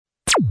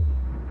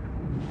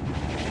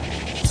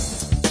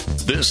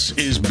This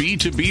is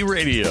B2B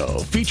Radio,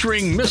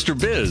 featuring Mr.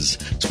 Biz,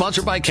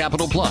 sponsored by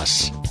Capital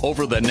Plus.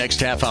 Over the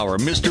next half hour,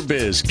 Mr.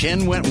 Biz,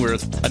 Ken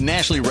Wentworth, a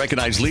nationally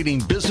recognized leading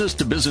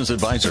business-to-business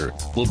advisor,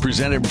 will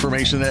present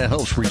information that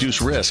helps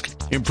reduce risk,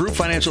 improve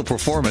financial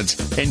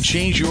performance, and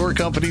change your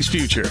company's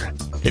future.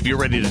 If you're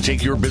ready to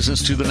take your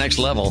business to the next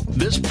level,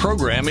 this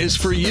program is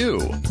for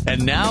you.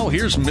 And now,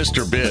 here's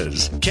Mr.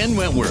 Biz, Ken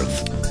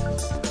Wentworth.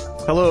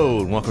 Hello,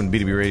 and welcome to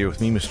B2B Radio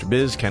with me, Mr.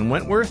 Biz, Ken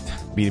Wentworth.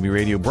 B2B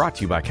Radio brought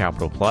to you by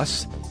Capital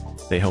Plus.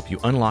 They help you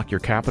unlock your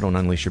capital and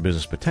unleash your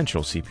business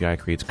potential. CPI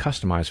creates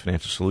customized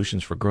financial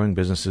solutions for growing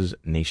businesses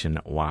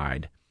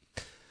nationwide.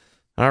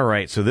 All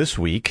right, so this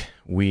week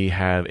we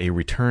have a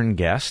return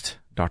guest.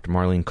 Dr.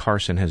 Marlene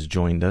Carson has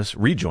rejoined us.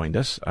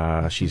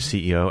 She's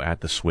CEO at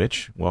The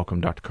Switch.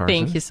 Welcome, Dr. Carson.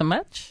 Thank you so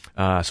much.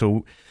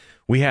 So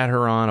we had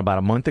her on about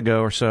a month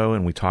ago or so,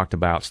 and we talked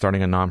about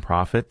starting a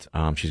nonprofit.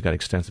 She's got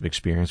extensive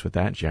experience with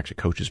that. She actually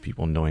coaches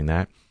people in doing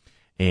that.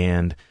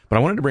 But I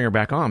wanted to bring her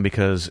back on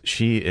because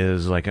she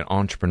is like an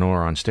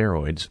entrepreneur on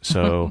steroids.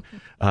 So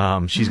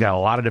she's got a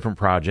lot of different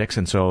projects,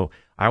 and so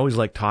I always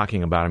like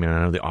talking about. I mean,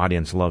 I know the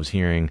audience loves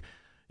hearing,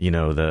 you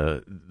know,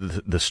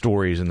 the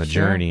stories and the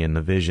journey and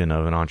the vision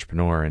of an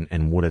entrepreneur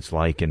and what it's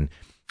like. And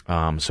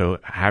so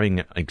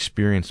having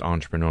experienced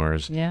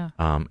entrepreneurs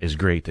is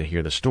great to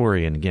hear the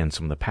story and, again,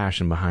 some of the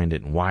passion behind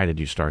it and why did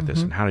you start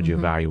this and how did you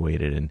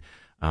evaluate it and,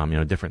 you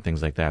know, different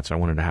things like that. So I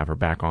wanted to have her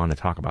back on to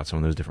talk about some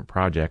of those different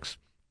projects.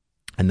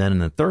 And then in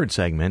the third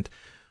segment,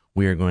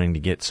 we are going to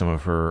get some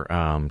of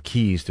her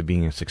keys to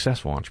being a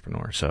successful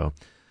entrepreneur. So,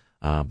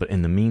 but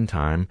in the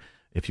meantime,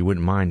 if you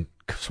wouldn't mind,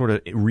 sort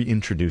of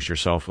reintroduce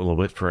yourself a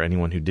little bit for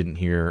anyone who didn't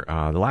hear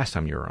the last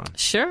time you were on.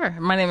 Sure.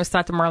 My name is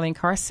Dr. Marlene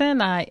Carson.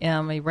 I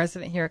am a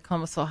resident here at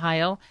Columbus,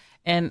 Ohio.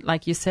 And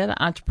like you said, an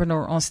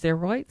entrepreneur on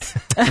steroids.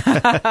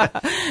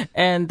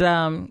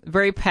 And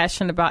very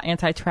passionate about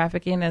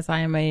anti-trafficking, as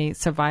I am a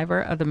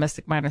survivor of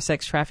domestic minor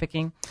sex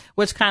trafficking,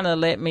 which kind of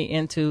led me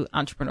into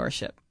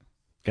entrepreneurship.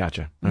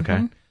 Gotcha.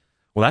 Okay.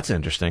 Well, that's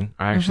interesting.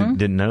 I actually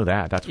didn't know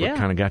that. That's what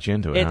kind of got you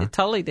into it, huh? It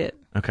totally did.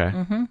 Okay.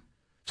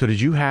 So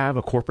did you have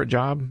a corporate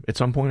job at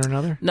some point or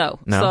another? No.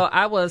 So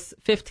I was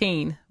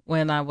 15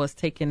 when I was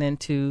taken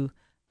into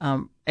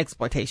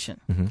exploitation.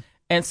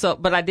 And so,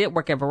 but I did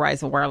work at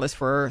Verizon Wireless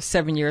for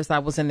 7 years. I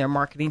was in their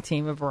marketing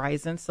team at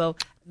Verizon. So,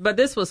 but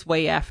this was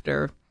way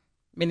after,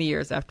 many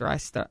years after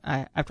after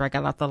I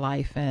got out the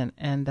life and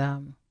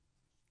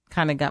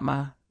kind of got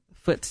my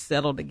foot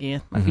settled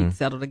again, my feet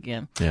settled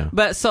again. Yeah.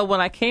 But so when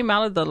I came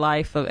out of the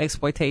life of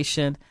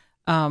exploitation,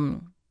 I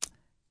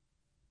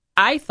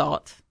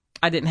thought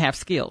I didn't have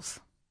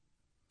skills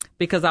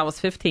because I was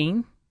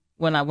 15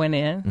 when I went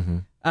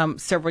in.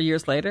 Several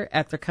years later,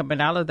 after coming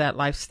out of that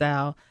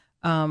lifestyle,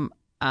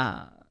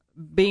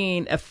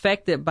 being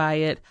affected by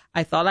it,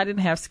 I thought I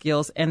didn't have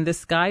skills. And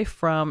this guy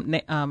from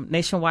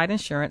Nationwide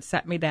Insurance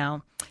sat me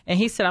down and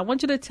he said, I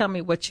want you to tell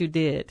me what you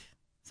did.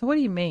 So what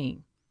do you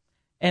mean?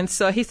 And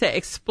so he said,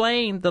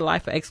 explain the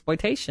life of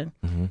exploitation.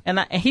 And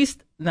he's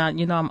now,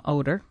 you know, I'm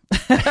older.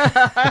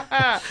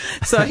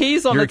 So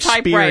he's on the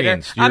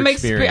typewriter. I'm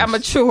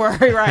mature,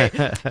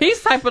 right?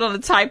 He's typing on the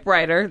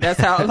typewriter. That's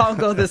how long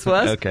ago this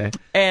was. Okay.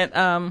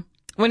 And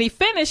when he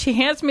finished, he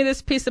hands me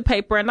this piece of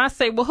paper and I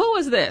say, well, who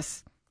is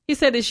this? He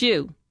said, it's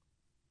you.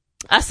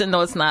 I said,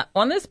 no, it's not.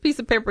 On this piece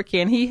of paper,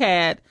 Ken, he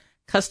had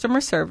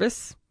customer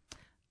service,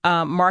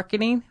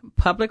 marketing,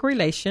 public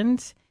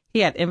relations. He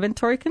had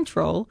inventory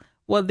control.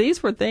 Well,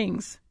 these were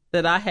things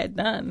that I had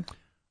done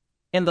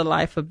in the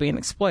life of being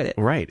exploited.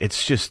 Right.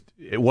 It's just,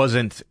 it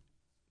wasn't,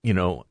 you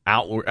know,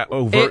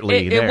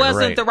 overtly there. It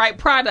wasn't the right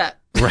product.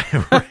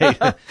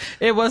 Right.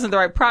 It wasn't the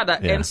right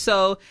product. Yeah. And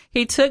so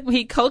he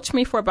coached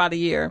me for about a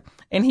year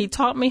and he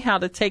taught me how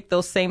to take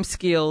those same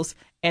skills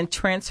and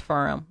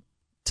transfer them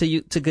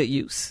to good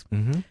use.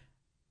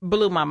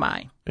 Blew my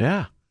mind.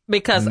 Yeah.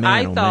 Because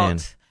I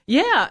thought,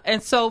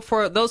 and so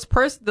for those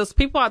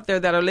people out there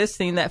that are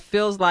listening that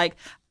feels like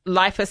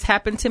life has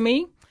happened to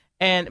me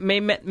and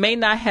may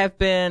not have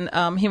been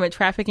human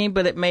trafficking,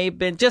 but it may have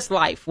been just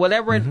life.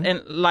 Whatever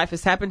in life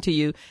has happened to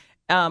you,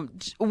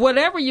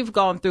 whatever you've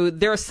gone through,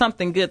 there's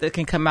something good that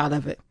can come out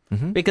of it.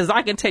 Because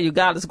I can tell you,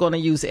 God is going to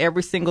use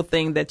every single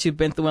thing that you've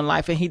been through in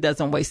life, and He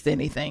doesn't waste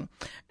anything.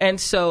 And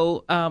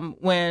so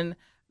when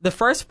the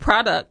first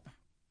product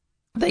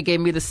they gave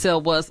me to sell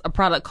was a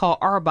product called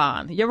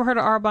Arbonne. You ever heard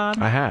of Arbonne?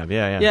 I have,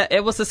 yeah. Yeah,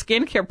 it was a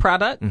skincare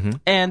product,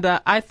 and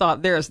I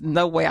thought there's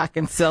no way I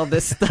can sell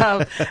this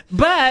stuff.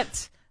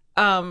 But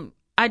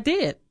I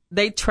did.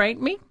 They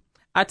trained me.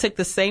 I took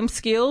the same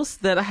skills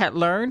that I had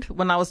learned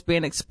when I was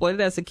being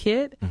exploited as a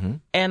kid,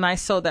 and I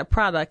sold that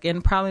product.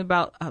 In probably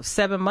about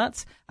 7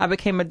 months, I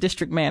became a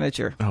district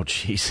manager. Oh,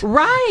 jeez.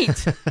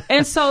 Right.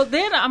 And so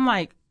then I'm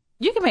like,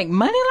 you can make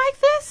money like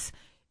this?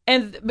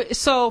 And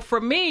so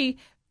for me,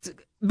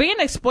 being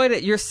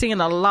exploited, you're seeing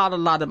a lot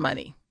of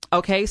money.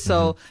 Okay,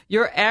 so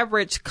your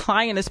average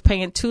client is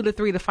paying $200 to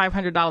 $300 to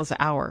 $500 an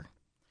hour.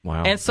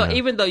 Wow. And so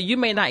even though you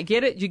may not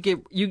get it,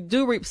 you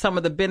do reap some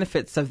of the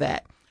benefits of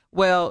that.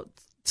 Well,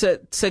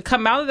 to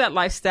come out of that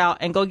lifestyle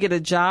and go get a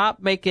job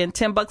making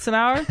 $10 an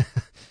hour,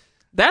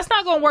 That's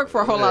not going to work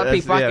for a whole lot of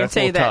people. I can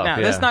tell you that tough, now.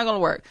 Yeah. That's not going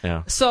to work.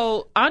 Yeah.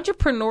 So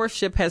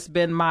entrepreneurship has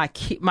been my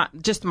key,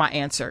 my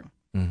answer.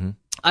 Mm-hmm.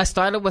 I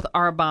started with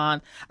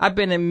Arbonne. I've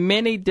been in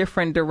many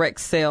different direct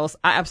sales.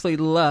 I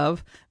absolutely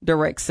love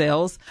direct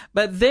sales.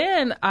 But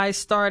then I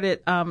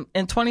started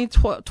in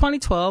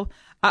 2012,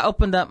 I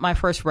opened up my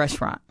first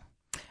restaurant.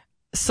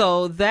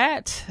 So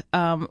that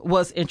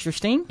was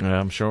interesting. Yeah,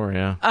 I'm sure,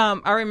 yeah.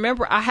 I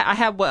remember I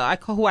have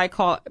who I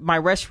call my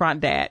restaurant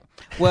dad.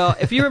 Well,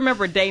 if you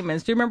remember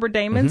Damon's, do you remember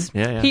Damon's? Mm-hmm.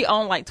 Yeah. He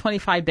owned like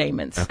 25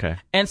 Damon's. Okay.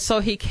 And so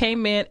he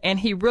came in and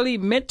he really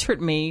mentored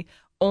me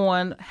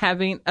on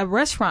having a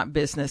restaurant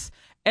business.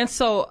 And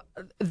so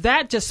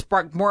that just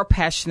sparked more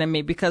passion in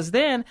me because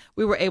then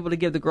we were able to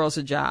give the girls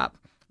a job.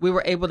 We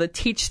were able to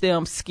teach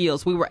them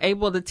skills. We were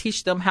able to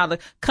teach them how to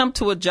come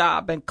to a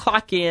job and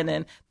clock in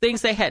and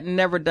things they had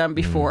never done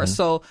before. Mm-hmm.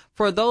 So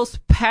for those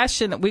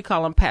passionate, we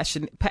call them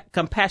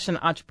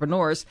compassionate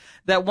entrepreneurs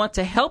that want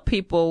to help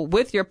people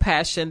with your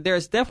passion,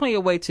 there's definitely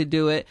a way to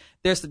do it.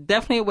 There's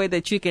definitely a way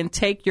that you can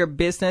take your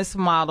business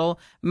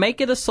model,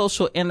 make it a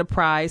social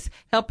enterprise,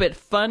 help it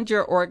fund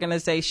your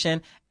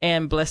organization,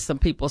 and bless some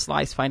people's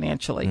lives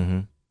financially. Mm-hmm.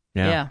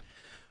 Yeah.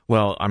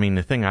 Well, I mean,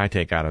 the thing I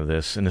take out of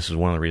this, and this is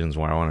one of the reasons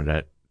why I wanted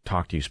to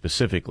talk to you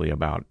specifically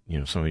about,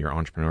 some of your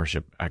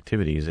entrepreneurship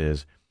activities,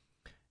 is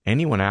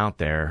anyone out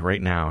there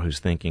right now who's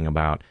thinking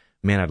about,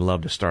 man, I'd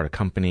love to start a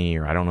company,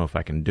 or I don't know if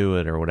I can do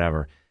it, or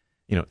whatever.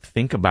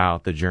 Think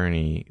about the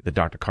journey that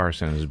Dr.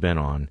 Carson has been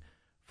on,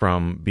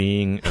 from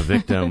being a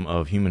victim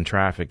of human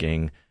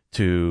trafficking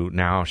to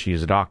now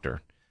she's a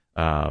doctor.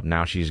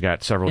 Now she's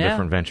got several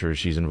different ventures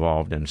she's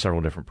involved in,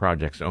 several different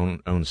projects,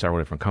 owns several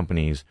different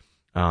companies.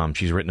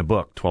 She's written a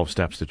book, 12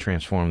 Steps to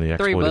Transform the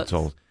Exploited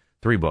Soul.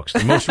 3 books.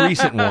 The most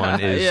recent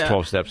one is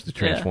 12 Steps to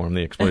Transform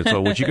the Exploited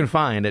Soul, which you can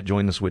find at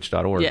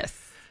jointheswitch.org. Yes.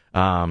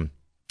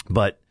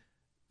 But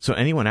so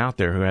anyone out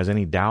there who has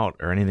any doubt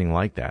or anything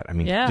like that, I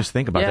mean, just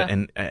think about that.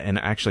 And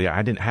actually, I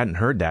hadn't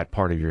heard that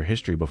part of your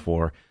history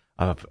before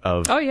of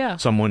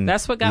someone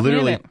that's what got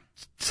literally me in it.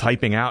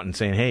 Typing out and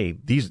saying, hey,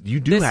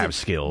 you have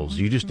skills.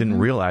 You just didn't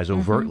realize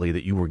overtly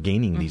that you were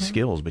gaining these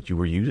skills, but you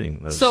were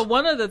using those. So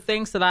one of the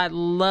things that I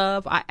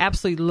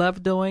absolutely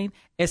love doing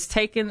is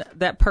taking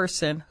that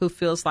person who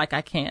feels like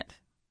I can't.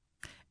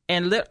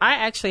 And I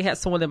actually had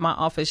someone in my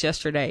office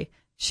yesterday.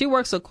 She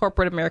works a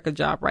corporate America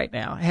job right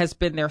now, has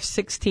been there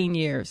 16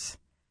 years.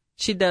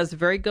 She does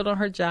very good on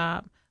her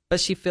job, but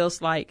she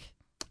feels like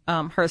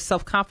her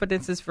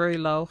self-confidence is very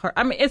low.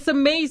 It's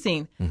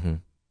amazing. Mm-hmm.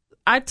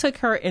 I took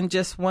her in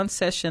just one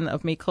session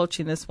of me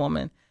coaching this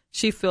woman.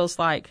 She feels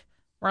like,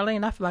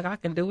 Marlene, I feel like I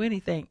can do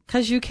anything,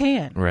 because you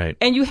can. Right.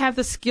 And you have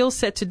the skill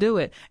set to do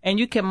it. And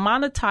you can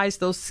monetize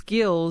those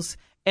skills.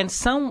 And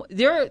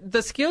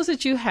the skills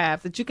that you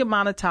have that you can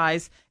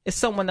monetize is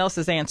someone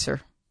else's answer.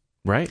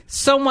 Right.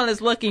 Someone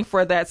is looking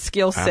for that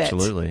skill set.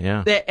 Absolutely,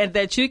 yeah.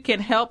 That you can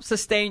help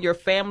sustain your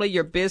family,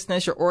 your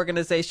business, your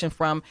organization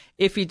from,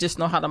 if you just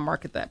know how to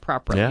market that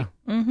properly. Yeah.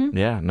 Mm-hmm.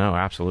 Yeah, no,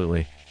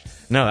 absolutely.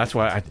 No, that's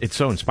why it's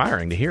so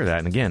inspiring to hear that.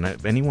 And again,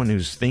 anyone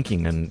who's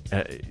thinking and,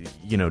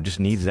 just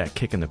needs that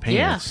kick in the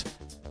pants,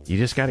 you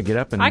just got to get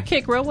up and... I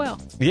kick real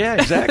well. Yeah,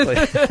 exactly.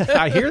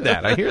 I hear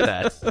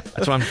that.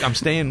 That's why I'm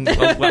staying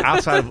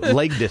outside of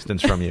leg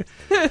distance from you.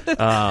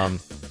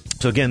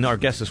 So again, our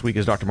guest this week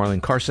is Dr.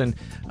 Marlene Carson.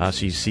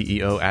 She's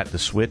CEO at The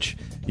Switch.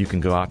 You can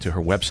go out to her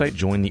website,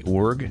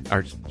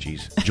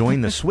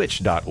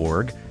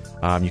 jointheswitch.org.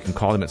 You can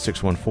call them at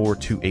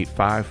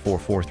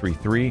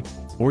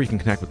 614-285-4433, or you can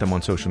connect with them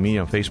on social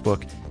media on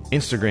Facebook,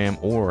 Instagram,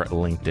 or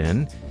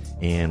LinkedIn.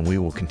 And we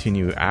will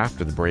continue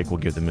after the break. We'll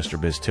give the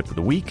Mr. Biz tip of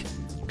the week.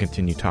 We'll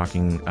continue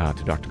talking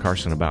to Dr.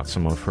 Carson about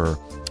some of her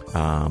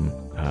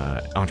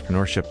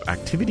entrepreneurship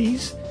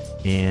activities.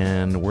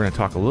 And we're going to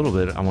talk a little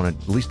bit. I want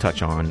to at least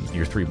touch on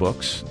your 3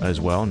 books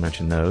as well and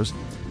mention those.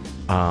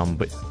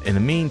 But in the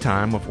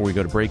meantime, before we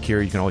go to break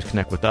here, you can always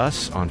connect with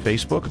us on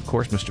Facebook, of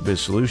course, Mr. Biz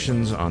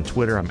Solutions. On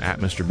Twitter, I'm at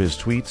Mr. Biz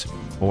Tweets.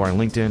 Or on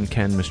LinkedIn,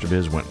 Ken Mr.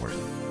 Biz Wentworth.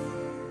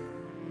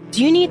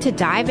 Do you need to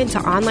dive into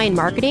online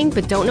marketing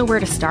but don't know where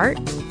to start?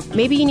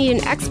 Maybe you need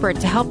an expert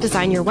to help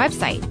design your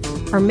website.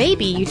 Or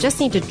maybe you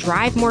just need to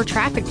drive more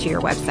traffic to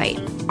your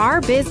website.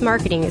 Our Biz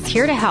Marketing is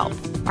here to help.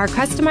 Our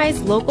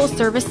customized local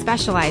service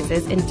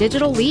specializes in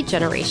digital lead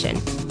generation.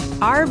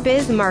 Our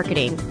Biz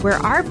Marketing, where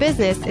our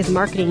business is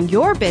marketing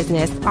your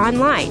business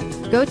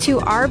online. Go to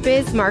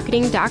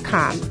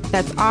ourbizmarketing.com.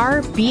 That's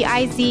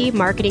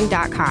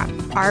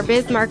RBIZmarketing.com.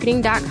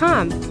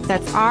 ourbizmarketing.com.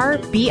 That's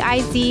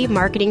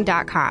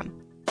RBIZmarketing.com.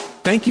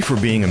 Thank you for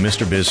being a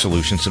Mr. Biz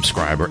Solutions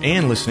subscriber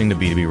and listening to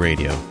B2B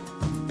Radio.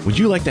 Would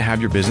you like to have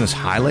your business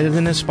highlighted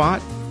in this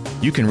spot?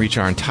 You can reach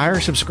our entire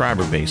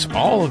subscriber base,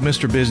 all of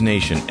Mr. Biz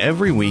Nation,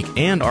 every week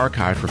and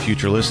archive for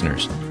future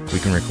listeners. We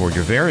can record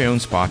your very own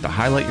spot to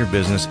highlight your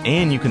business,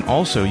 and you can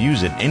also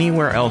use it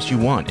anywhere else you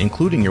want,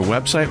 including your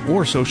website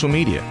or social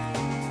media.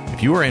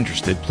 If you are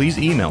interested, please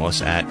email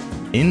us at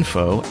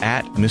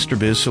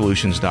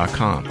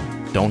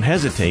info@MrBizSolutions.com. Don't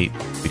hesitate,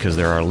 because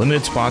there are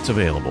limited spots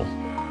available.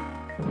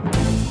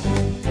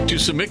 To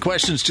submit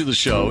questions to the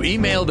show,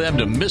 email them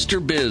to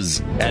Mr.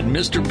 Biz at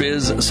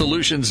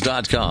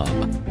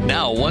MrBizSolutions.com.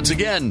 Now, once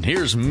again,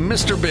 here's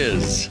Mr.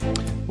 Biz.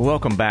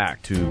 Welcome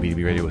back to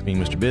B2B Radio with me,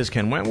 Mr. Biz,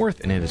 Ken Wentworth,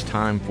 and it is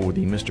time for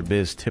the Mr.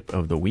 Biz tip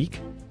of the week.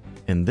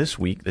 And this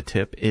week, the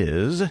tip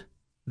is,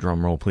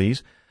 drum roll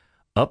please,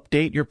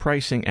 update your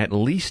pricing at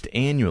least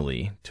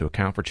annually to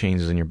account for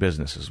changes in your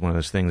business. It's one of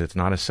those things that's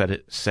not a set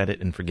it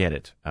and forget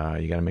it.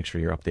 You got to make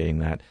sure you're updating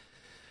that.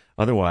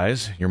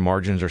 Otherwise, your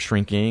margins are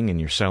shrinking and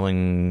you're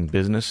selling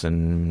business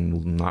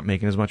and not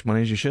making as much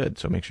money as you should.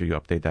 So make sure you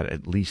update that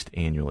at least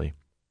annually.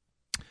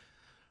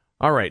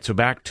 All right, so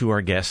back to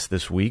our guest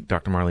this week,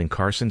 Dr. Marlene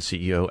Carson,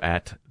 CEO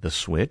at The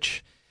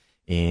Switch.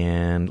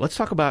 And let's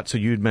talk about, so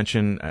you had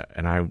mentioned,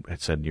 and I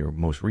had said your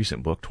most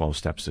recent book, 12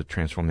 Steps to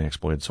Transform the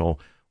Exploited Soul.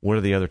 What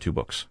are the other two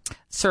books?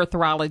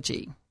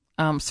 Surthrology.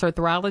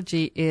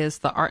 Surthrology is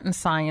the art and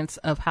science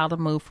of how to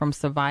move from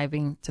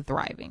surviving to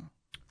thriving.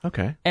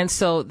 Okay. And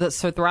so the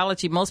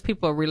surthrology, most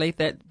people relate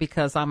that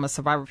because I'm a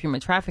survivor of human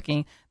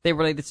trafficking, they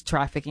relate it to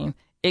trafficking.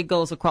 It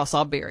goes across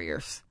all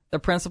barriers. The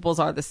principles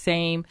are the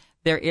same.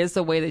 There is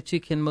a way that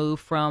you can move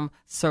from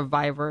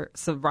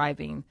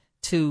surviving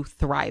to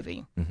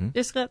thriving. Mm-hmm.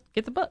 Just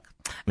get the book.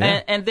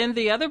 Yeah. And then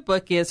the other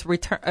book is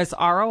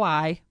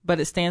ROI, but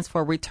it stands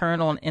for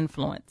Return on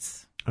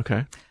Influence.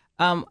 Okay.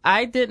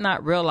 I did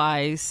not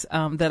realize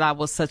that I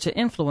was such an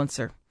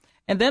influencer.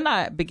 And then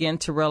I began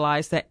to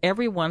realize that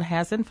everyone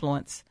has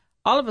influence.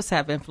 All of us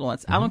have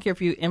influence. Mm-hmm. I don't care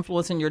if you're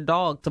influencing your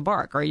dog to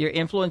bark or you're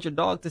influencing your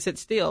dog to sit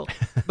still.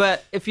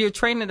 But if you're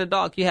training a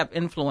dog, you have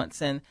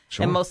influence. And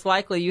most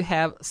likely you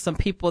have some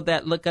people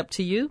that look up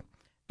to you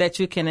that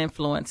you can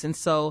influence. And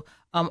so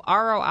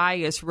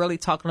ROI is really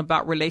talking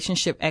about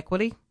relationship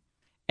equity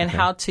and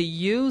how to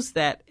use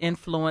that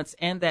influence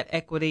and that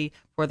equity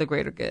for the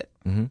greater good.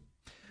 Mm-hmm.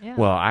 Yeah.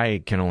 Well,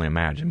 I can only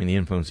imagine. I mean, the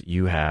influence that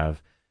you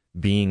have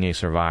being a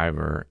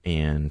survivor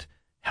and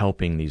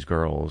helping these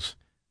girls,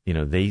 you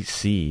know, they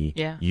see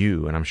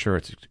you, and I'm sure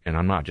and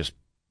I'm not just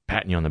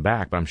patting you on the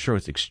back, but I'm sure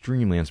it's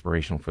extremely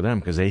inspirational for them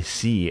because they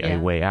see a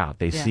way out.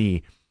 They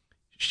see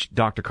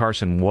Dr.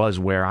 Carson was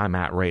where I'm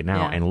at right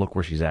now, and look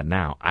where she's at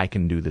now. I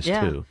can do this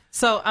too.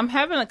 So I'm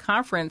having a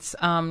conference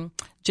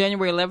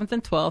January 11th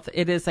and 12th.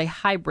 It is a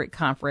hybrid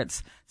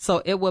conference,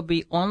 so it will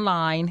be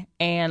online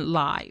and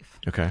live.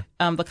 Okay.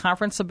 The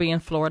conference will be in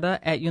Florida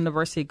at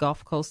University of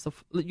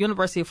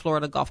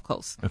Florida Gulf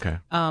Coast. Okay.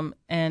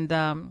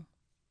 And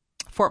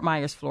Fort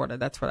Myers, Florida.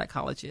 That's where that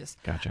college is.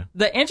 Gotcha.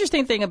 The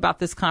interesting thing about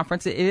this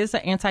conference, it is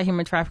an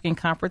anti-human trafficking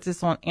conference.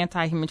 It's on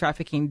Anti-Human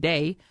Trafficking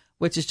Day,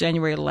 which is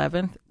January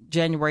 11th.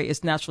 January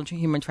is National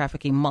Human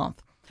Trafficking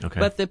Month. Okay.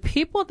 But the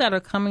people that are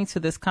coming to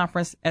this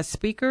conference as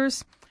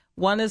speakers,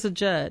 one is a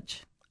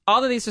judge.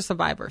 All of these are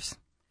survivors.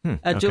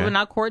 A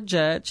juvenile court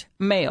judge,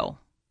 male.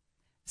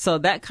 So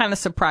that kind of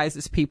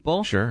surprises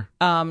people. Sure.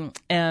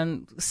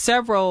 And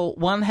several,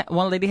 one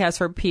lady has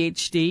her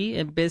PhD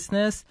in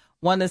business.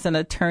 One is an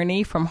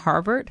attorney from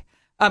Harvard.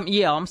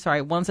 Yale, I'm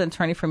sorry. One's an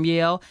attorney from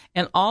Yale.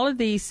 And all of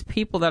these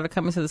people that are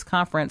coming to this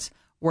conference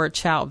were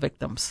child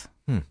victims.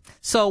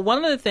 So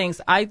one of the things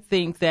I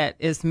think that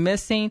is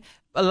missing,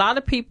 a lot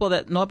of people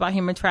that know about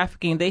human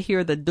trafficking, they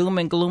hear the doom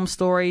and gloom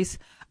stories.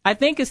 I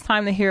think it's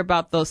time to hear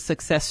about those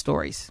success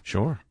stories.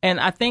 Sure. And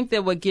I think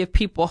that would give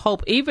people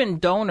hope, even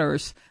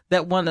donors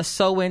that want to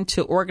sow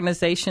into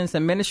organizations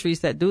and ministries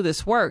that do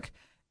this work,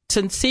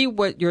 to see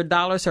what your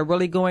dollars are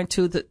really going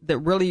to that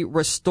really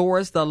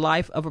restores the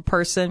life of a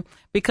person,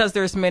 because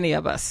there's many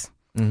of us.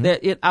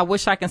 Mm-hmm. I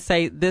wish I can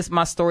say this,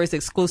 my story is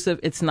exclusive.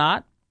 It's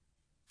not.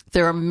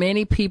 There are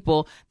many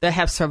people that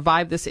have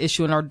survived this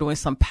issue and are doing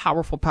some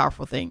powerful,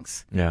 powerful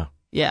things. Yeah.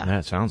 Yeah.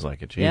 That sounds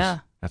like it. Jeez.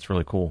 Yeah. That's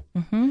really cool.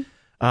 Mm-hmm.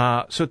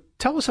 So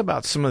tell us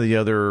about some of your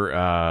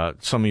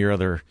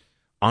other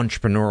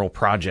entrepreneurial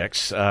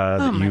projects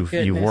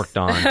that you've worked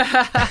on.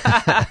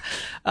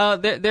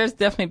 There's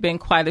definitely been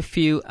quite a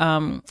few.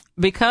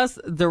 Because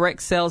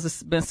direct sales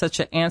has been such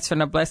an answer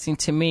and a blessing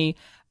to me,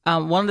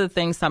 one of the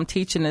things I'm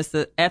teaching is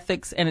the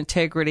ethics and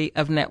integrity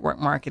of network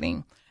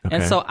marketing. Okay.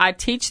 And so I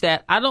teach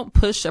that. I don't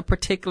push a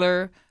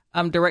particular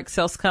direct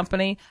sales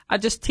company. I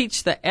just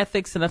teach the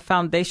ethics and the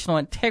foundational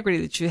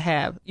integrity that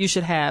you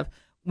should have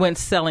when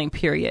selling,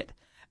 period.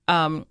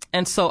 And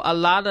so a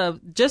lot of,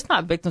 just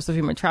not victims of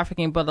human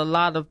trafficking, but a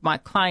lot of my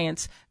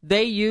clients,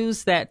 they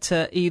use that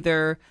to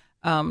either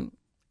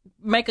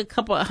make a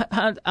couple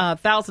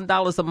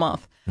 $1,000 a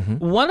month. Mm-hmm.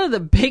 One of the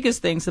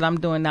biggest things that I'm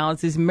doing now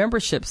is these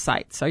membership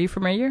sites. Are you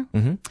familiar?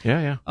 Mm-hmm.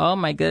 Yeah. Oh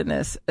my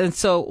goodness. And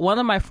so one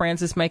of my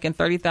friends is making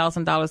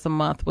 $30,000 a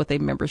month with a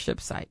membership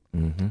site.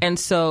 Mm-hmm. And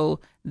so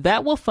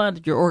that will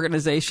fund your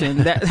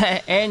organization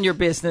and your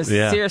business.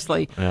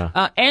 Seriously.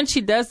 Yeah. And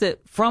she does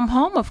it from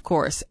home, of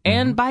course,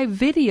 and by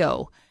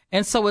video.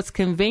 And so it's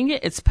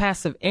convenient. It's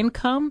passive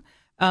income.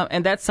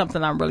 And that's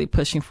something I'm really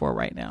pushing for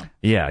right now.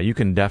 Yeah, you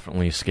can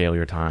definitely scale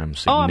your time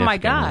significantly. Oh, my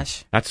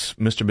gosh. That's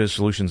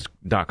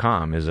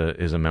MrBizSolutions.com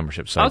is a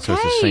membership site. Okay. So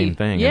it's the same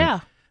thing.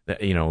 Yeah.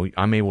 And,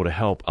 I'm able to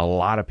help a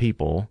lot of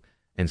people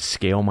and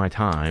scale my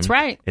time. That's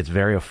right. It's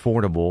very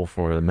affordable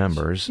for the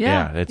members.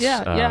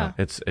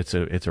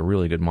 It's a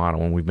really good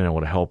model, and we've been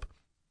able to help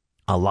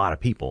a lot of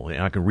people.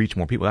 And I can reach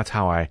more people. That's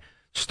how I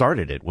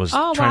started it, was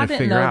trying to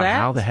figure out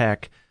how the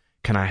heck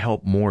can I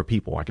help more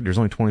people. There's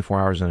only 24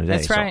 hours in a day.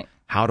 That's right. So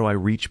how do I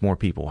reach more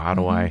people? How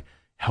do I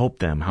help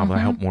them? How do I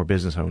help more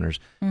business owners?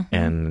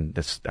 And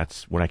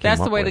that's what I came up with.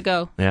 That's the way to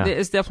go. Yeah.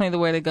 It's definitely the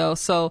way to go.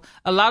 So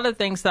a lot of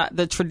things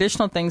the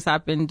traditional things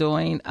I've been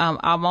doing,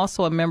 I'm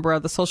also a member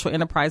of the Social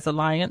Enterprise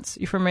Alliance.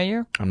 You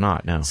familiar? I'm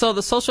not, no. So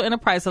the Social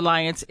Enterprise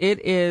Alliance,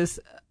 it is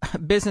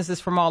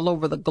businesses from all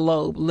over the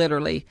globe,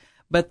 literally,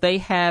 but they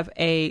have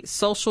a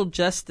social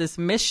justice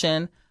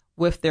mission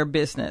with their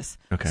business.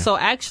 Okay. So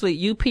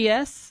actually,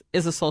 UPS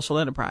is a social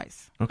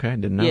enterprise. Okay, I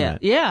didn't know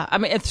that. Yeah. I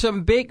mean,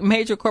 some big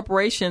major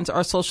corporations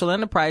are social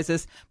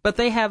enterprises, but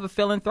they have a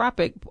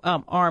philanthropic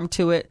arm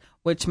to it,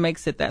 which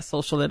makes it that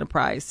social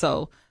enterprise.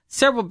 So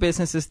several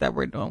businesses that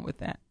we're doing with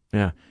that.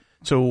 Yeah.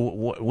 So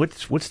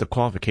what's the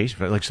qualification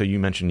for that? Like, so you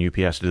mentioned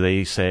UPS. Do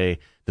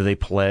they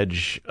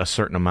pledge a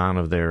certain amount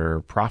of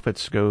their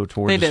profits go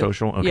towards the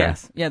social? Okay.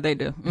 Yes. Yeah, they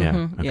do.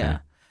 Yeah. Okay. Yeah.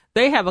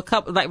 They have a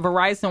couple, like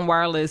Verizon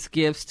Wireless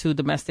gives to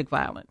domestic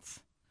violence.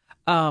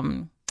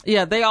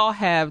 They all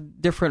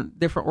have different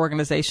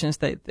organizations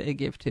that they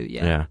give to.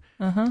 Yeah.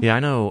 Yeah. Yeah, I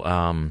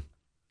know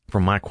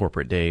from my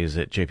corporate days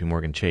at JP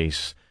Morgan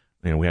Chase,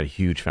 we had a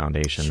huge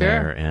foundation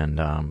there, and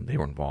they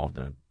were involved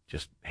in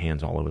just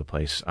hands all over the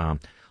place. A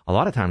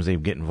lot of times they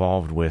get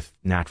involved with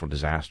natural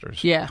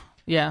disasters. Yeah.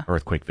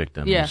 Earthquake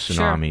victims, yeah,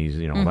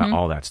 tsunamis,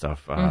 all that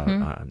stuff.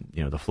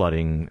 The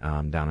flooding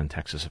down in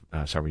Texas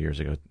several years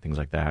ago, things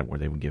like that, where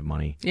they would give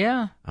money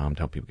to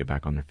help people get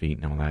back on their feet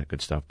and all that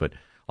good stuff. But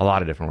a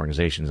lot of different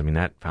organizations. I mean,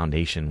 that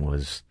foundation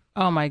was...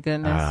 Oh, my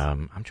goodness.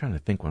 I'm trying to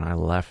think when I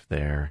left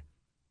there.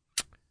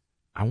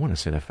 I want to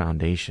say the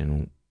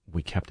foundation,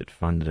 we kept it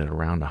funded at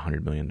around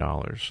 $100 million.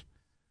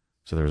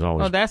 So there's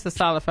always... Oh, that's a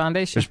solid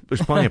foundation.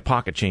 There's plenty of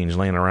pocket change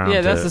laying around.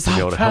 Yeah, that's a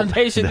solid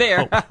foundation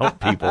there. help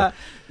people.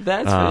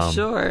 That's for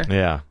sure.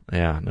 Yeah,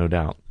 no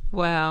doubt.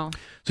 Wow.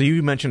 So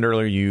you mentioned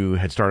earlier you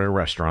had started a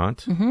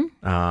restaurant.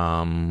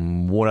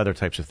 What other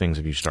types of things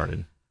have you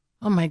started?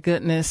 Oh my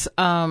goodness.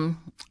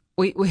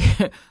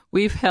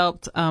 We've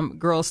helped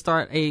girls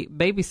start a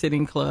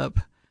babysitting club.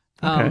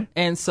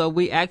 And so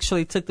we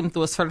actually took them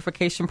through a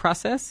certification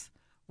process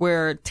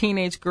where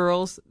teenage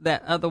girls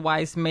that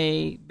otherwise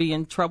may be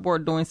in trouble or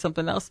doing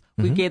something else,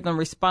 we gave them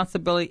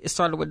responsibility. It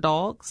started with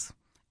dogs,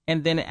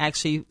 and then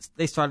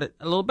they started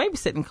a little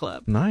babysitting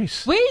club.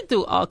 Nice. We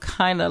do all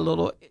kind of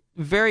little,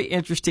 very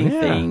interesting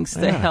things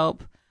to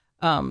help,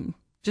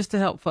 just to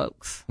help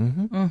folks.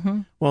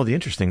 Well, the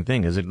interesting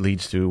thing is it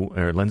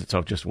lends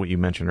itself just what you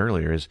mentioned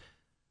earlier is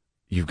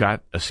you've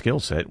got a skill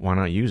set. Why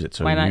not use it?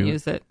 So why not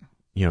use it?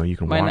 You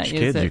can watch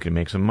kids. You can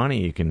make some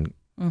money. You can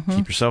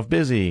keep yourself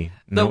busy.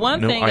 The one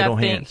thing I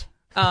think,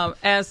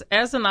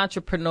 as an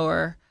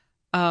entrepreneur,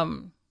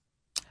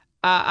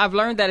 I've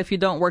learned that if you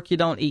don't work, you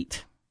don't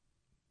eat.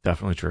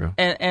 Definitely true.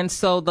 And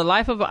so the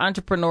life of an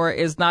entrepreneur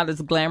is not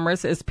as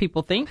glamorous as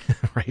people think.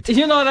 Right.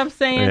 You know what I'm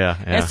saying? Yeah.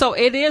 And so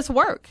it is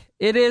work.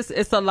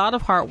 It's a lot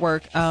of hard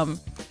work.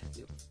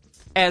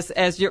 As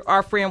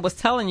our friend was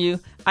telling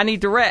you, I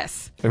need to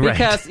rest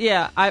because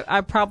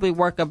I probably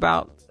work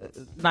about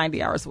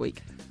 90 hours a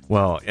week.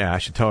 Well, yeah, I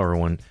should tell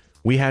everyone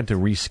we had to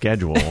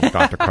reschedule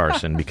Dr.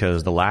 Carson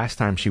because the last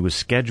time she was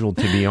scheduled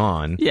to be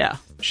on,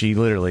 she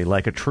literally,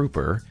 like a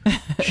trooper,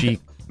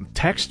 she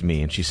texted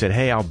me and she said,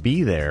 "Hey, I'll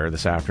be there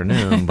this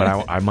afternoon, but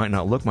I might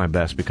not look my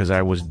best because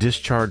I was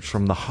discharged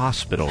from the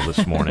hospital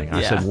this morning."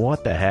 I said,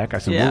 "What the heck?" I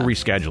said, "We're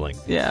rescheduling."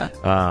 Yeah.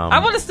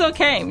 I would have still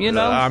came,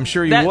 I'm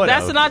sure you would.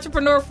 That's an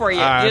entrepreneur for you,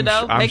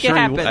 make it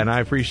happen. And I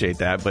appreciate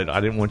that, but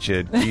I didn't want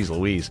you to tease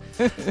Louise.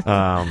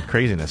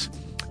 Craziness.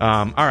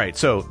 All right,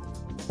 so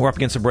we're up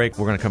against the break.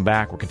 We're going to come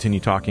back. We'll continue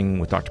talking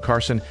with Dr.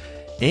 Carson,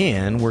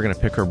 and we're going to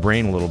pick her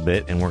brain a little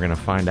bit, and we're going to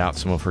find out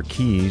some of her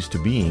keys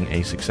to being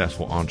a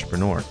successful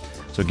entrepreneur.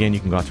 So again, you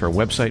can go out to our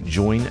website,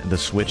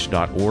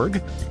 jointheswitch.org.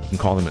 You can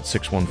call them at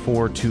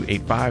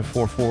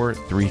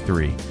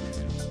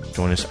 614-285-4433.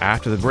 Join us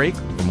after the break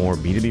for more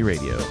B2B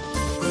Radio.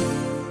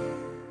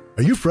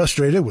 Are you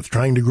frustrated with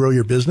trying to grow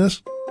your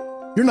business?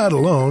 You're not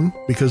alone,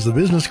 because the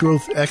business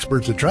growth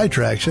experts at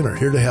TriTraction are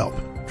here to help.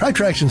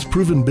 TriTraction's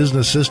proven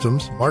business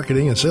systems,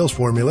 marketing, and sales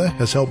formula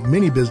has helped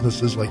many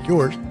businesses like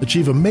yours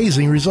achieve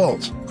amazing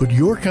results. Could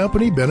your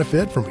company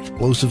benefit from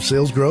explosive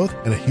sales growth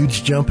and a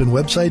huge jump in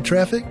website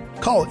traffic?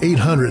 Call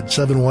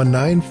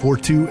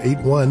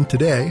 800-719-4281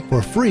 today for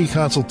a free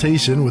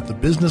consultation with the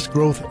business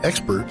growth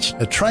experts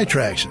at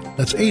TriTraction.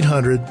 That's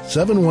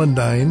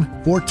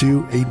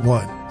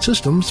 800-719-4281.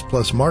 Systems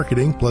plus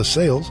marketing plus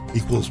sales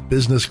equals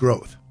business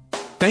growth.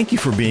 Thank you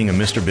for being a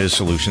Mr. Biz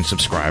Solutions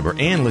subscriber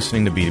and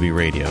listening to B2B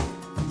Radio.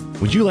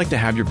 Would you like to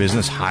have your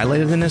business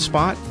highlighted in this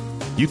spot?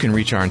 You can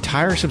reach our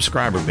entire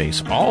subscriber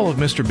base, all of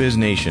Mr. Biz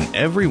Nation,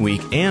 every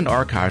week and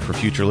archive for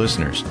future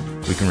listeners.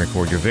 We can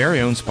record your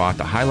very own spot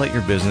to highlight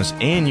your business,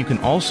 and you can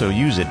also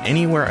use it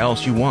anywhere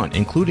else you want,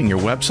 including your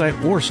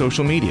website or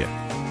social media.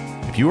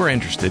 If you are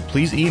interested,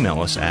 please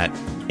email us at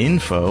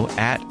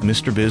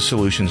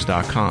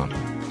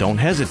info@MrBizSolutions.com. Don't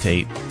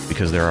hesitate,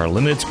 because there are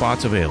limited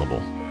spots available.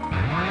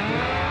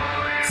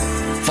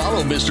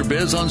 Follow Mr.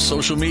 Biz on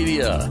social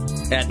media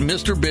at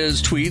Mr.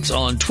 Biz Tweets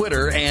on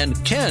Twitter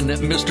and Ken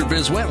Mr.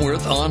 Biz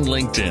Wentworth on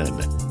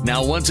LinkedIn.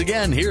 Now, once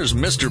again, here's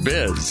Mr.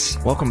 Biz.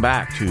 Welcome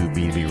back to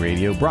B2B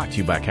Radio, brought to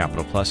you by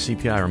Capital Plus.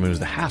 CPI removes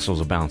the hassles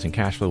of balancing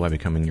cash flow by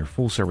becoming your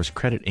full-service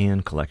credit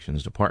and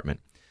collections department.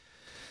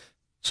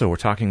 So we're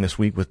talking this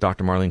week with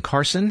Dr. Marlene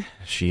Carson.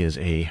 She is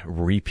a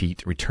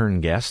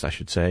return guest, I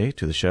should say,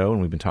 to the show,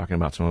 and we've been talking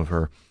about some of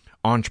her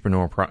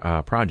entrepreneur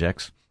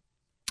projects.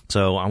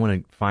 So I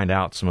want to find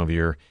out some of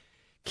your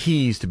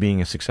keys to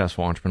being a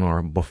successful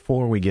entrepreneur.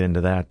 Before we get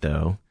into that,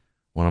 though,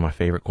 one of my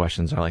favorite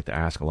questions I like to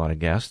ask a lot of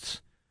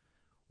guests: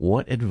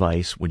 what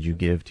advice would you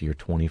give to your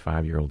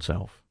 25-year-old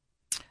self?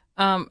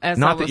 Not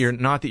that you're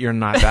not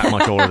that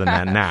much older than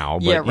that now,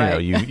 but yeah,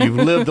 right. You've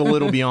lived a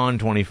little beyond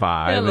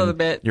 25. Yeah, a little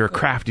bit. You're a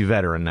crafty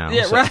veteran now.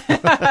 Yeah, so.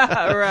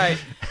 right.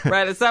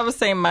 Right. As I was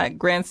saying, my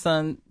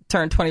grandson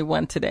turned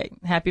 21 today.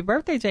 Happy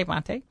birthday, Jay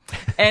Monte.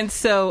 And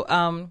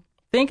so,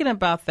 thinking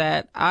about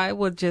that, I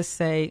would just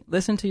say,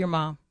 listen to your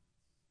mom,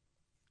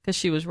 because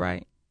she was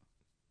right.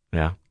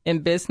 Yeah. In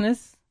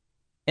business,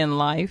 in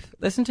life,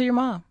 listen to your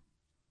mom.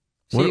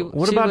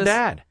 What about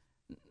Dad?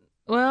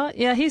 Well,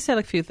 yeah, he said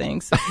a few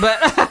things, but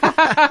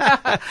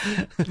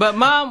but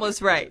Mom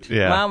was right.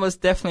 Yeah. Mom was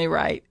definitely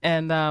right,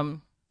 and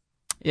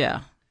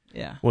yeah.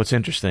 Well, it's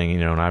interesting,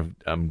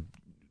 and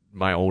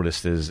my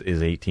oldest is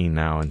 18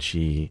 now, and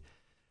she's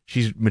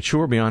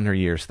mature beyond her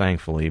years,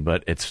 thankfully,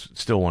 but it's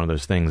still one of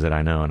those things that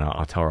I know, and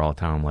I'll tell her all the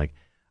time, like,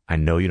 I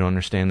know you don't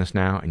understand this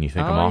now, and you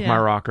think I'm off my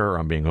rocker, or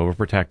I'm being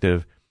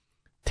overprotective.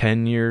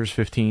 10 years,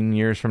 15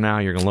 years from now,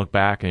 you're going to look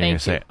back and you're going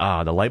to say,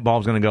 the light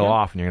bulb's going to go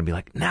off, and you're going to be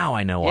like, now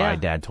I know why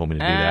Dad told me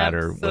to do that,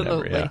 or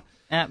whatever. Yeah.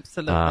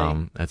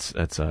 Absolutely.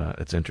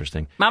 It's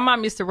interesting. My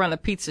mom used to run a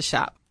pizza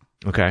shop.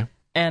 Okay.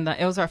 And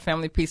it was our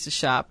family pizza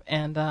shop.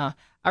 And I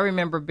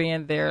remember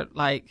being there,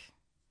 like,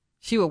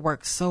 she would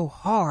work so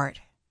hard.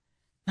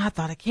 And I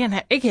thought, it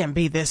can't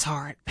be this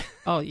hard.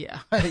 Oh, yeah.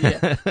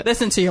 Yeah.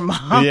 Listen to your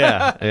mom.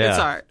 Yeah. It's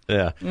hard.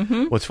 Yeah.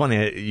 Mm-hmm. What's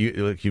funny,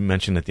 you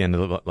mentioned at the end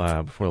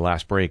of before the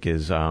last break the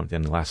end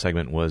of the last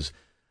segment was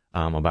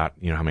about,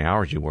 how many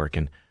hours you work.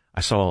 And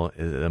I saw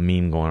a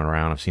meme going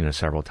around. I've seen it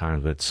several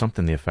times, but it's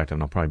something to the effect of,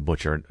 and I'll probably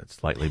butcher it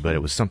slightly, but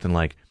it was something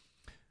like,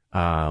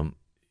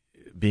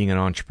 being an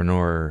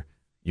entrepreneur,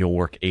 you'll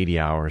work 80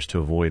 hours to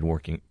avoid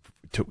working.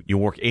 You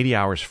work 80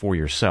 hours for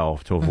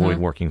yourself to avoid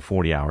working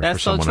 40 hours for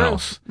someone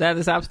else. That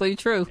is absolutely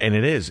true. And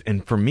it is.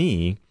 And for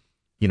me,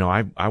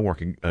 I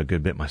work a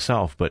good bit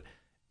myself, but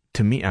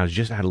to me, I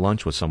had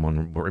lunch with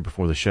someone right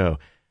before the show,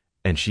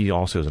 and she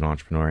also is an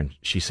entrepreneur, and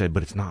she said,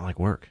 but it's not like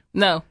work.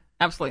 No,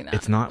 absolutely not.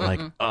 It's not like,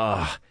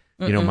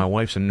 my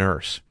wife's a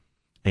nurse,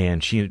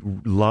 and she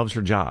loves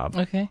her job.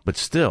 Okay. But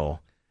still,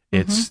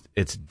 it's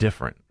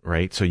different,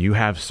 right? So you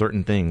have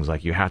certain things,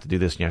 like you have to do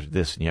this, and you have to do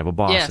this, and you have a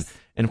boss. Yes.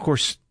 And of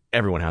course,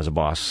 everyone has a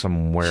boss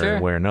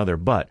somewhere or another,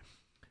 but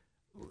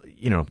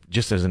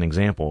just as an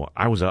example,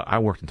 I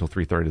worked until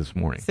 3:30 this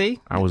morning.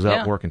 See? I was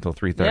up working until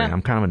 3:30. Yeah.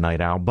 I'm kind of a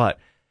night owl, but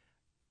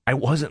I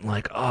wasn't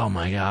like, oh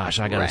my gosh,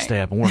 I got to stay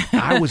up and work.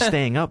 I was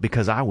staying up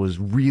because I was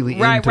really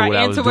into what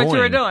I was doing. Into what you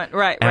were doing.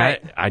 Right.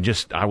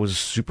 I was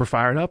super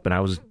fired up, and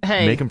I was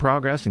making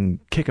progress and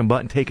kicking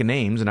butt and taking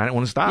names, and I didn't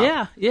want to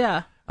stop.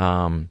 Yeah.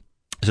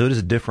 So it is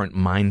a different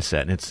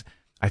mindset, and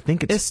I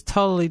think it's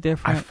totally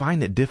different. I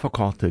find it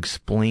difficult to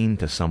explain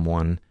to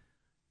someone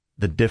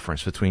the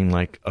difference between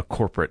like a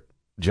corporate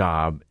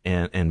job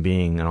and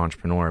being an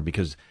entrepreneur,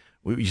 because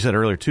you said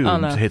earlier too,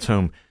 it hits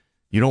home.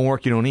 You don't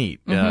work, you don't eat.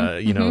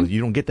 You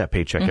don't get that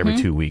paycheck every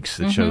 2 weeks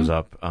that shows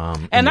up.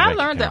 And I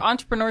learned that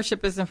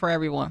entrepreneurship isn't for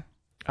everyone.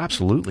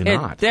 Absolutely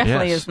not. It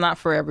definitely is not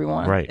for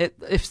everyone. Right.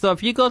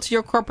 If you go to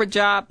your corporate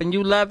job and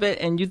you love it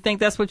and you think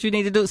that's what you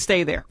need to do,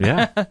 stay there.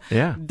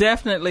 Yeah.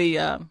 Definitely,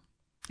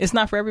 it's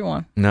not for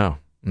everyone. No,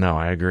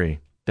 I agree.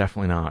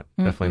 Definitely not.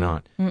 Definitely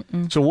not.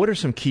 So what are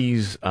some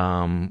keys?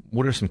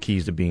 What are some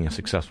keys to being a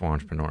successful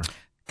entrepreneur?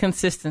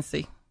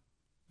 Consistency.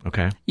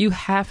 Okay. You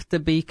have to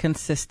be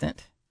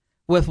consistent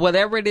with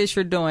whatever it is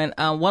you're doing.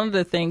 One of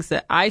the things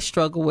that I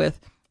struggle with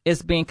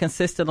is being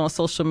consistent on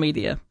social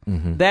media.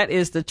 That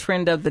is the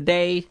trend of the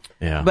day.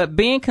 Yeah. But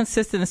being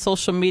consistent in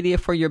social media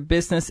for your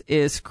business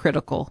is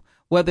critical,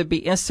 whether it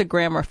be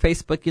Instagram or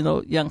Facebook.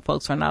 Young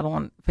folks are not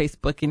on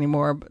Facebook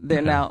anymore.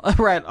 They're now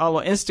all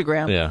on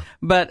Instagram. Yeah.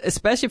 But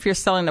especially if you're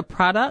selling a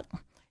product,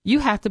 you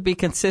have to be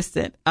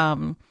consistent.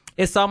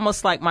 It's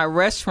almost like my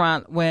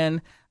restaurant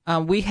when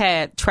we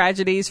had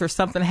tragedies or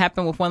something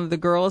happened with one of the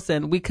girls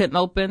and we couldn't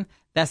open.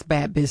 That's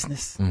bad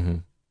business.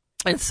 And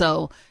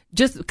so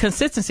just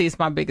consistency is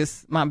my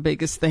biggest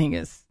thing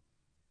is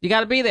you got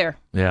to be there.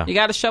 Yeah. You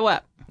got to show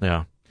up.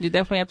 Yeah. You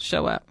definitely have to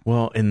show up.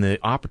 Well, in the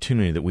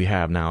opportunity that we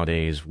have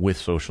nowadays with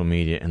social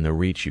media and the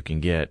reach you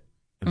can get,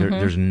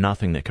 there's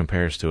nothing that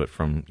compares to it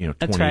from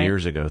 20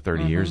 years ago,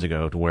 30 years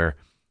ago, to where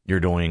you're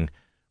doing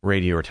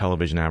radio or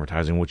television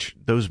advertising, which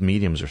those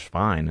mediums are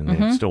fine and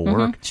they still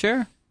work.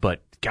 Sure.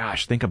 But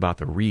gosh, think about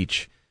the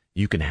reach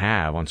you can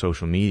have on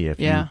social media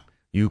if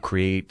you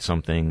create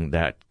something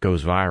that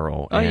goes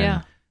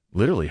viral.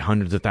 Literally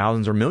hundreds of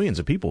thousands or millions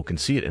of people can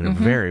see it in a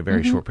very,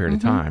 very short period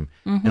of time.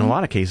 In a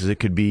lot of cases, it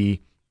could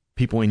be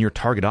people in your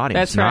target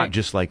audience, not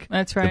just like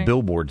the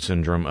billboard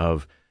syndrome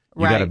of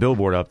you got a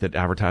billboard up that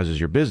advertises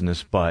your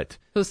business, but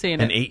an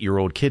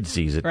 8-year-old kid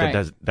sees it.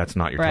 That's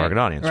not your target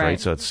audience, right?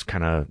 So it's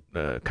kind of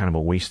a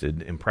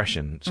wasted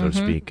impression, so to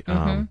speak.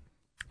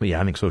 But yeah,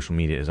 I think social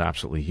media is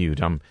absolutely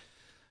huge. I'm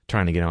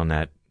trying to get on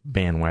that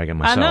bandwagon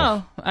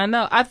myself. I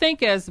know. I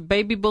think as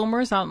baby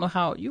boomers, I don't know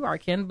how you are,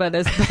 Ken, but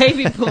as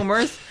baby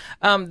boomers,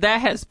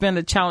 that has been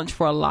a challenge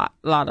for a lot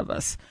of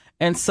us.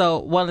 And so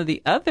one of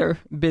the other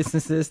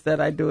businesses that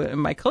I do in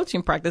my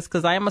coaching practice,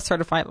 because I am a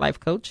certified life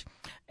coach,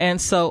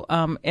 and so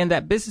in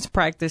that business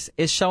practice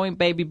is showing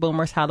baby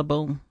boomers how to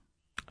boom.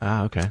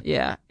 Ah, okay.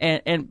 Yeah,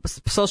 and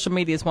social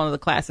media is one of the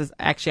classes.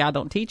 Actually, I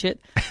don't teach it,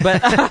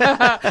 but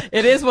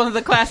it is one of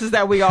the classes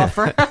that we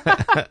offer.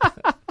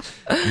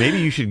 Maybe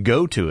you should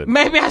go to it.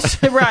 Maybe I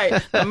should.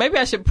 Right. Maybe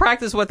I should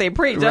practice what they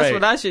preach. That's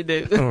what I should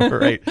do.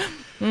 Right.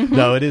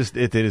 No, it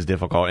is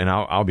difficult, and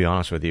I'll be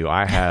honest with you.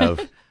 I have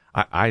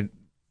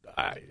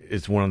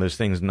it's one of those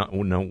things.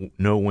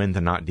 Know when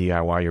to not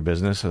DIY your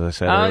business, as I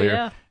said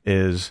earlier.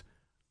 Is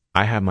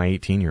I have my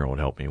 18-year-old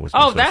help me with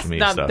some social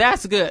media stuff.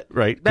 That's good.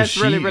 Right. That's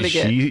really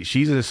good.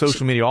 She's a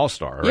social media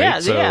all-star, right? Yeah,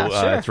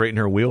 sure. It's right in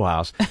her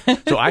wheelhouse.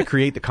 So I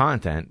create the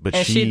content, but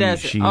she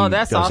does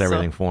awesome.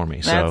 everything for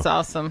me. That's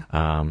awesome.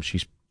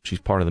 She's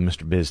part of the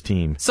Mr. Biz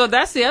team. So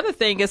that's the other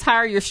thing is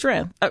hire your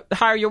strength,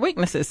 hire your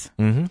weaknesses.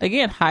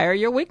 Again, hire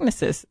your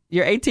weaknesses.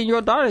 Your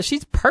 18-year-old daughter,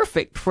 she's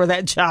perfect for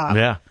that job.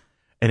 Yeah.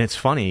 And it's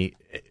funny,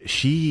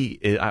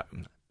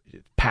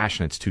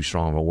 passionate's too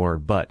strong of a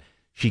word, but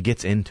she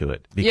gets into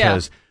it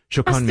because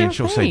she'll come to me and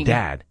she'll say,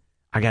 Dad,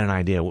 I got an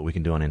idea what we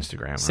can do on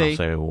Instagram. And I'll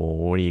say, well,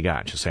 what do you got?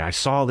 And she'll say, I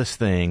saw this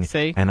thing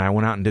and I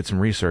went out and did some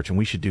research and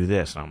we should do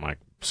this. And I'm like,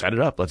 set it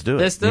up. Let's do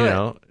it. Let's do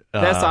it.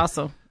 That's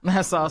awesome.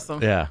 That's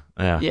awesome. Yeah.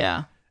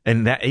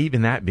 And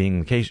that being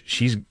the case,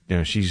 she's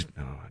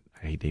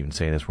I hate to even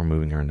say this, we're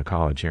moving her into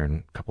college here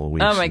in a couple of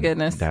weeks. Oh my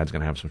goodness. Dad's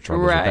going to have some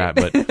troubles with that.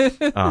 But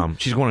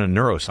she's going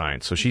into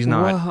neuroscience. So she's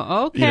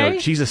not,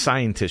 she's a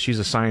scientist. She's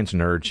a science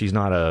nerd. She's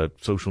not a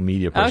social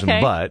media person,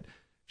 but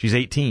she's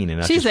 18 and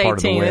that's just part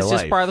of the way of life.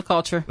 It's just part of the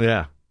culture.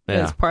 Yeah.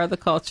 It's part of the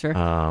culture.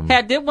 Hey,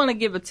 I did want to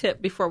give a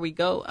tip before we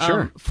go.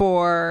 Sure.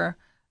 For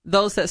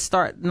those that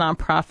start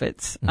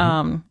nonprofits.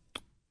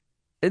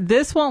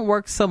 This won't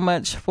work so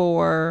much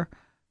for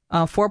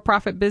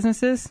for-profit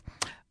businesses,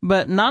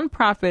 but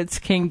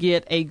nonprofits can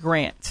get a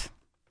grant,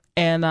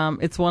 and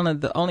it's one of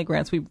the only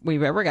grants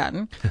we've ever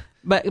gotten,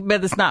 but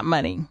it's not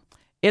money.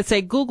 It's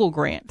a Google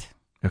grant.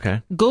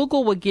 Okay.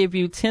 Google will give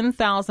you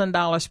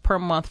 $10,000 per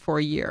month for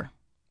a year.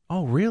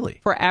 Oh, really?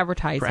 For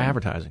advertising.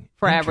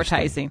 For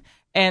advertising.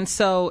 And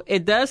so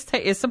it does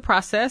take, it's a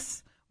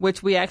process,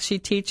 which we actually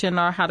teach in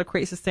our How to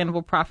Create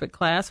Sustainable Profit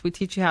class. We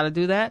teach you how to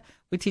do that.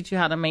 We teach you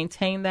how to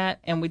maintain that,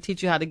 and we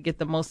teach you how to get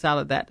the most out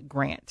of that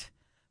grant.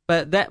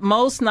 But that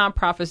most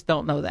nonprofits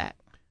don't know that.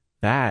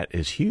 That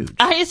is huge.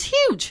 It's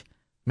huge.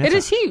 It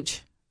is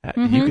huge.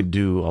 You could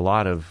do a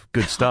lot of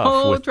good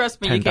stuff with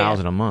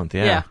 $10,000 a month.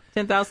 Yeah,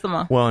 $10,000 a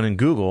month. Well, and in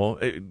Google,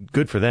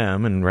 good for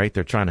them, and right,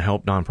 they're trying to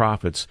help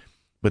nonprofits.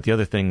 But the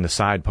other thing, the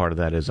side part of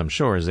that is, I'm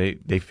sure, is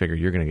they figure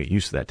you're going to get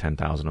used to that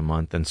 $10,000 a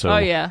month, and so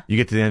you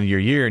get to the end of your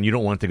year and you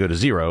don't want it to go to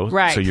zero,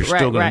 right? So you're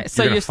still going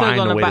to find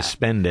a way to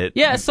spend it.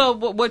 Yeah. So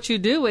what you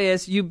do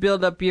is you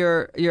build up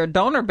your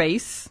donor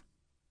base,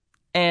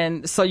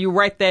 and so you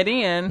write that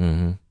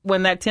in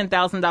when that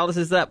 $10,000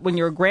 is up, when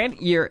your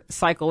grant year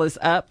cycle is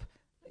up.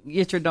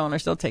 Get your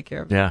donors; they'll take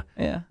care of it.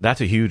 Yeah.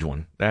 That's a huge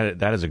one.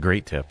 That is a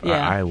great tip.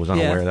 Yeah. I was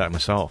unaware of that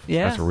myself.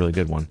 Yeah. That's a really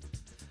good one.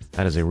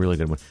 That is a really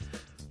good one.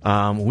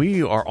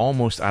 We are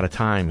almost out of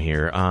time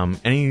here.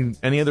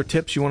 Any other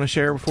tips you want to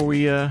share before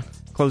we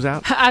close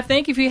out? I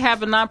think if you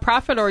have a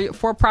nonprofit or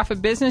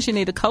for-profit business, you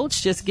need a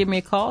coach, just give me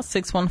a call,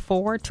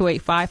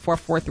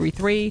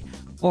 614-285-4433,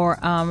 or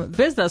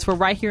visit us. We're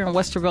right here in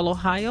Westerville,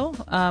 Ohio,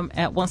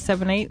 at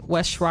 178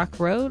 West Schrock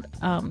Road.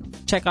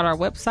 Check out our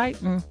website,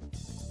 and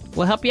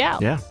we'll help you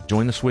out. Yeah,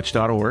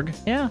 jointheswitch.org.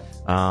 Yeah.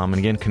 And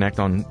again, connect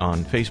on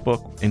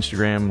Facebook,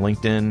 Instagram,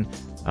 LinkedIn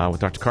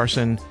with Dr.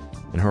 Carson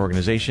and her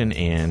organization,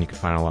 and you can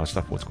find a lot of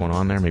stuff, what's going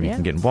on there. Maybe you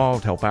can get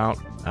involved, help out.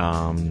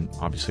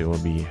 Obviously, it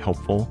will be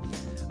helpful.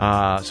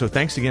 So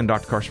thanks again,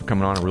 Dr. Carson, for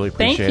coming on. I really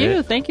appreciate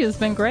it. Thank you. It's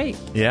been great.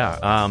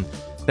 Yeah.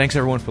 Thanks,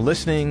 everyone, for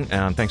listening.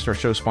 Thanks to our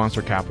show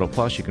sponsor, Capital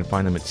Plus. You can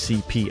find them at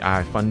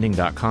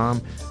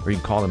cpifunding.com, or you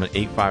can call them at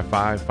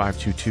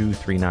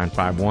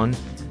 855-522-3951.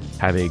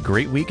 Have a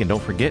great week, and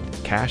don't forget,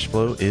 cash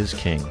flow is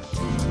king.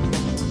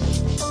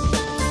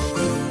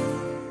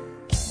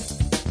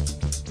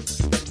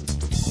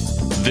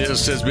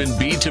 This has been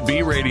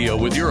B2B Radio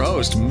with your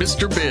host,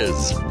 Mr.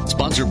 Biz,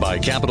 sponsored by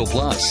Capital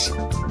Plus.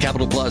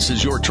 Capital Plus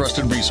is your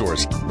trusted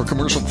resource for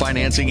commercial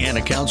financing and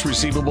accounts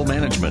receivable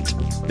management.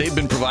 They've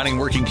been providing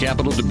working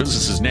capital to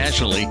businesses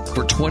nationally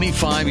for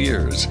 25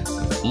 years.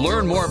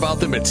 Learn more about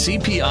them at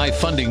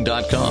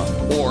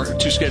cpifunding.com, or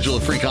to schedule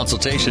a free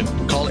consultation,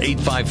 call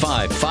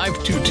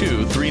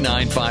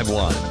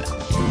 855-522-3951.